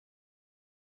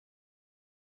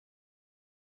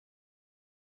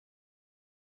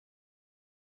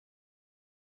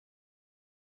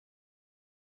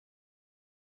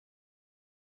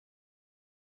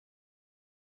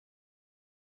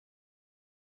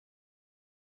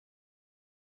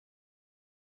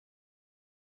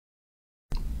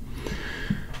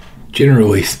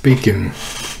Generally speaking,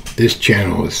 this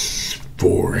channel is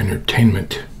for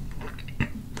entertainment,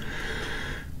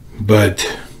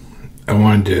 but I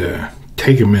wanted to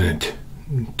take a minute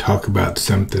and talk about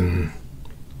something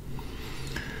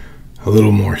a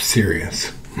little more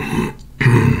serious.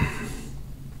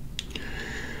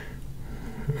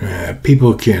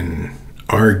 People can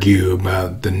argue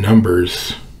about the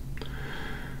numbers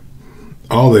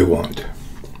all they want,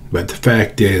 but the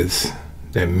fact is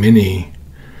that many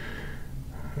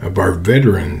of our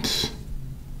veterans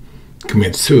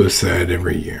commit suicide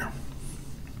every year.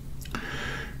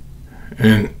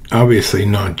 And obviously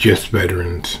not just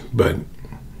veterans, but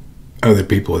other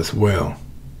people as well.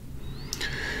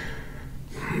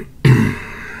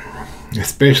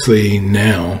 Especially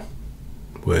now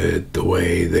with the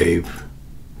way we've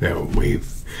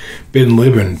been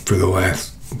living for the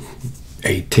last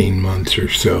 18 months or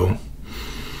so.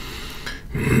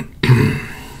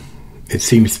 It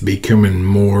seems to be becoming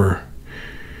more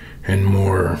and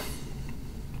more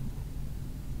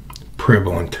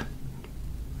prevalent.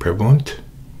 Prevalent?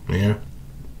 Yeah,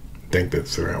 I think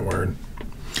that's the right word.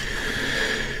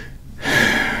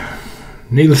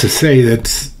 Needless to say,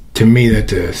 to me,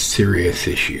 that's a serious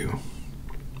issue.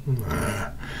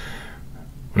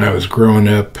 When I was growing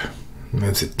up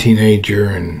as a teenager,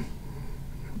 and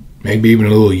maybe even a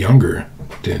little younger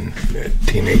than a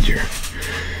teenager,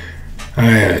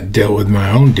 I dealt with my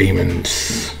own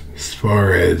demons as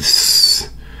far as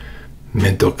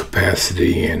mental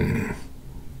capacity and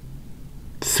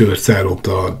suicidal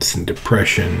thoughts and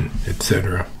depression,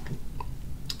 etc.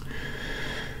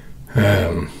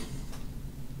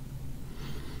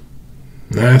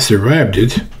 I survived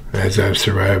it, as I've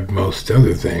survived most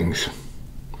other things,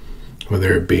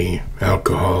 whether it be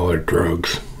alcohol or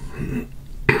drugs.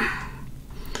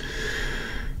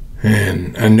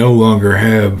 And I no longer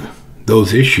have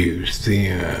those issues,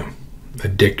 the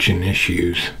addiction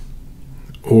issues,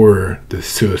 or the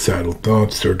suicidal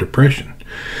thoughts or depression.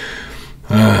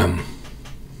 The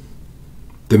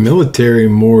military,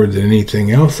 more than anything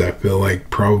else, I feel like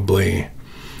probably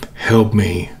helped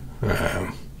me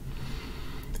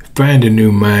find a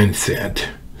new mindset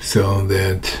so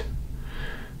that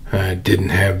I didn't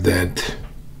have that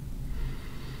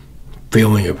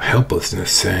feeling of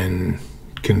helplessness and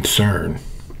concern.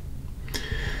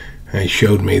 It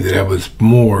showed me that I was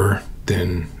more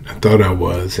than I thought I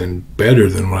was and better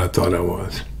than what I thought I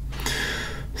was.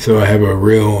 So I have a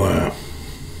real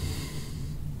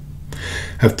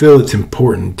I feel it's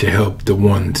important to help the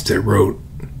ones that wrote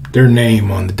their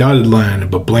name on the dotted line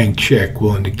of a blank check,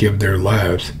 willing to give their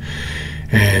lives.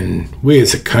 And we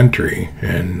as a country,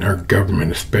 and our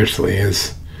government especially,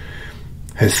 has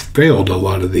failed a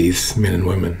lot of these men and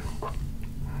women,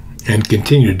 and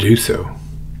continue to do so.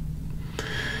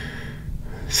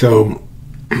 So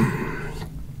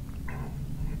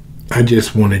I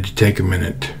just wanted to take a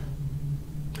minute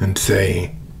and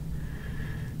say,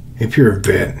 if you're a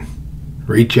vet,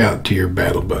 reach out to your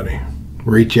battle buddy.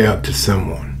 Reach out to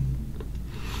someone.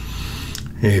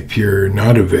 If you're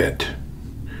not a vet,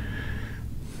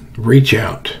 reach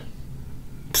out.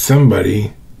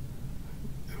 Somebody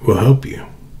will help you.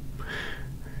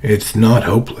 It's not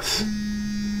hopeless.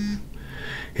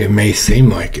 It may seem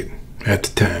like it at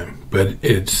the time, but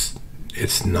it's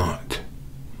not.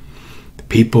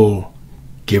 People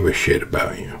give a shit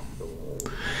about you.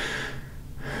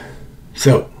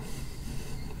 So,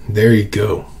 there you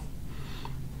go.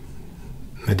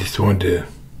 I just wanted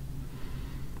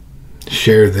to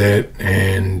share that,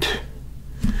 and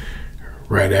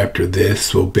right after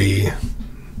this will be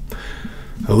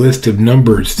a list of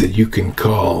numbers that you can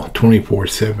call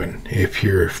 24/7 if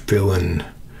you're feeling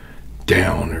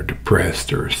down or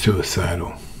depressed or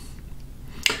suicidal.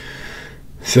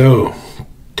 So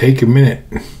take a minute,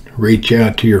 reach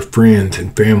out to your friends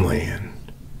and family and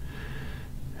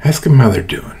ask them how they're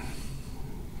doing.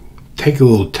 Take a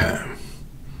little time.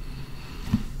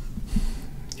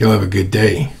 Y'all have a good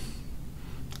day.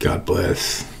 God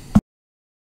bless.